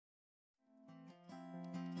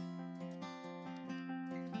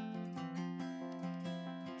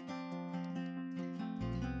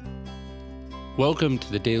Welcome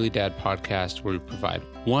to the Daily Dad Podcast, where we provide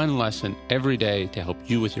one lesson every day to help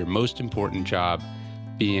you with your most important job,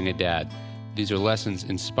 being a dad. These are lessons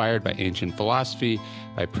inspired by ancient philosophy,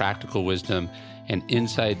 by practical wisdom, and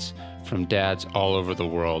insights from dads all over the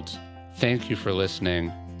world. Thank you for listening,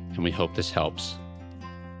 and we hope this helps.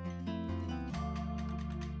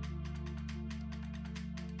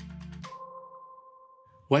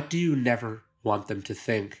 What do you never want them to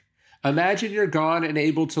think? Imagine you're gone and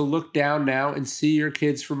able to look down now and see your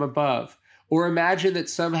kids from above. Or imagine that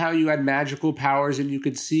somehow you had magical powers and you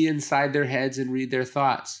could see inside their heads and read their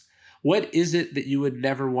thoughts. What is it that you would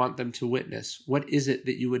never want them to witness? What is it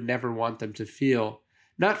that you would never want them to feel?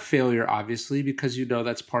 Not failure, obviously, because you know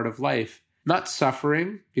that's part of life. Not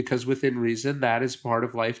suffering, because within reason, that is part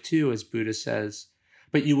of life too, as Buddha says.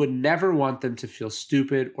 But you would never want them to feel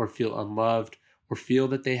stupid or feel unloved or feel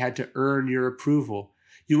that they had to earn your approval.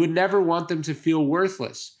 You would never want them to feel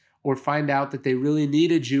worthless or find out that they really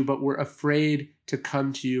needed you but were afraid to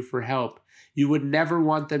come to you for help. You would never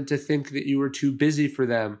want them to think that you were too busy for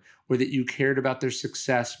them or that you cared about their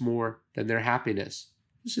success more than their happiness.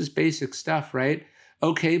 This is basic stuff, right?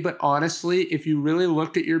 Okay, but honestly, if you really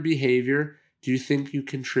looked at your behavior, do you think you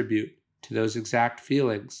contribute to those exact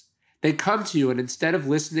feelings? They come to you and instead of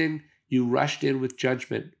listening, you rushed in with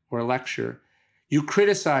judgment or lecture. You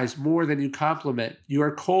criticize more than you compliment. You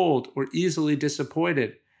are cold or easily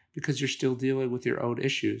disappointed because you're still dealing with your own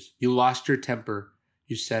issues. You lost your temper.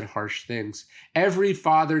 You said harsh things. Every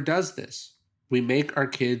father does this. We make our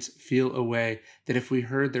kids feel a way that if we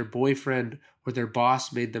heard their boyfriend or their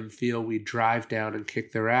boss made them feel, we'd drive down and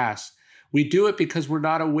kick their ass. We do it because we're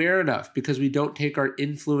not aware enough, because we don't take our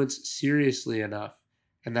influence seriously enough.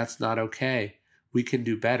 And that's not okay. We can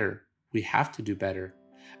do better. We have to do better.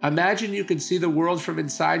 Imagine you can see the world from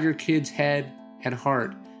inside your kid's head and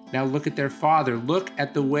heart. Now look at their father. Look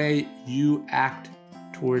at the way you act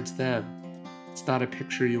towards them. It's not a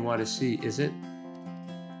picture you want to see, is it?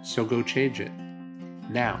 So go change it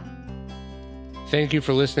now. Thank you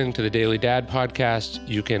for listening to the Daily Dad Podcast.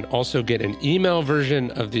 You can also get an email version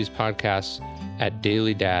of these podcasts at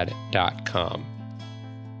dailydad.com.